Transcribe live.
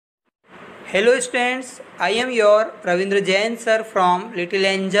Hello students, I am your Ravindra Jain sir from Little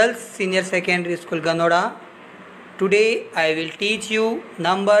Angels Senior Secondary School Ganoda. Today I will teach you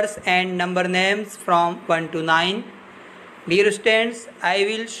numbers and number names from 1 to 9. Dear students, I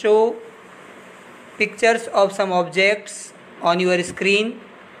will show pictures of some objects on your screen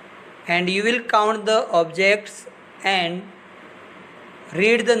and you will count the objects and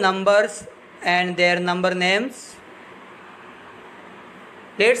read the numbers and their number names.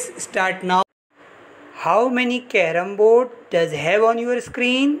 Let's start now. How many carom board does have on your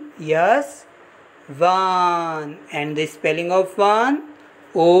screen? Yes, 1. And the spelling of 1?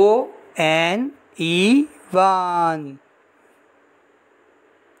 O-N-E, 1.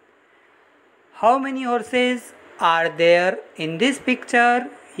 How many horses are there in this picture?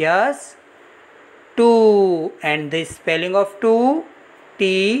 Yes, 2. And the spelling of 2?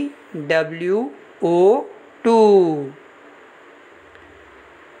 T-W-O, 2.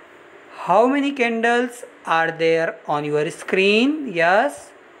 How many candles are there on your screen? Yes,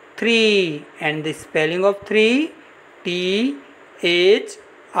 3. And the spelling of 3? T-H-R-E-E,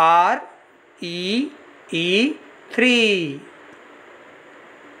 3.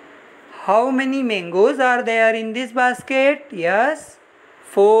 How many mangoes are there in this basket? Yes,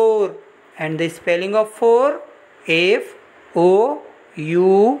 4. And the spelling of 4? F-O-U-R,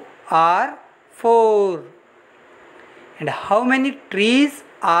 4. And how many trees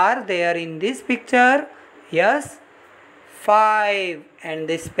are there in this picture? Yes, 5. And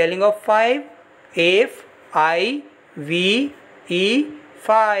the spelling of 5? F-I-V-E,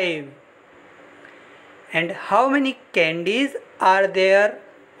 5. And how many candies are there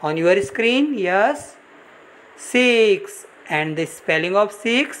on your screen? Yes, 6. And the spelling of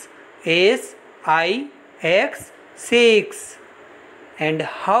 6? S-I-X, 6. And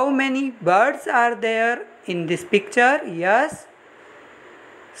how many birds are there in this picture? Yes,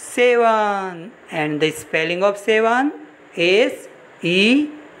 7. And the spelling of 7?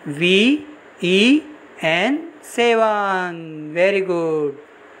 S-E-V-E-N, 7. Very good.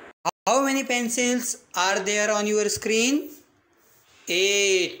 How many pencils are there on your screen?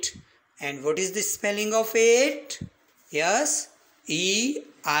 8. And what is the spelling of 8? Yes, E-I-G-H-T,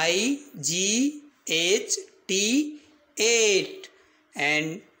 8.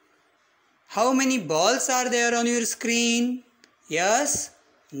 And how many balls are there on your screen? Yes,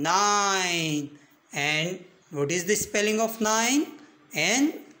 9. And what is the spelling of 9?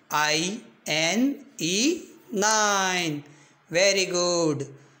 N-I-N-E, 9. Very good.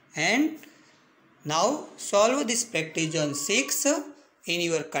 And now solve this practice on 6 in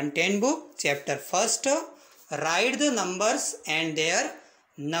your content book, chapter 1. Write the numbers and their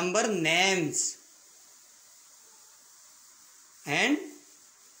number names. And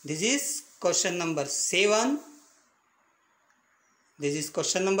this is question number 7. This is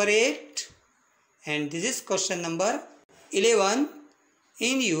question number 8. And this is question number 11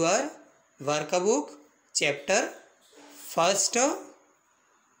 in your workbook, chapter 1.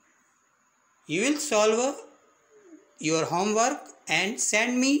 You will solve your homework and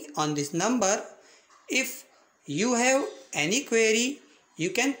send me on this number. If you have any query,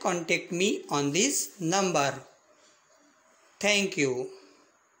 you can contact me on this number. Thank you.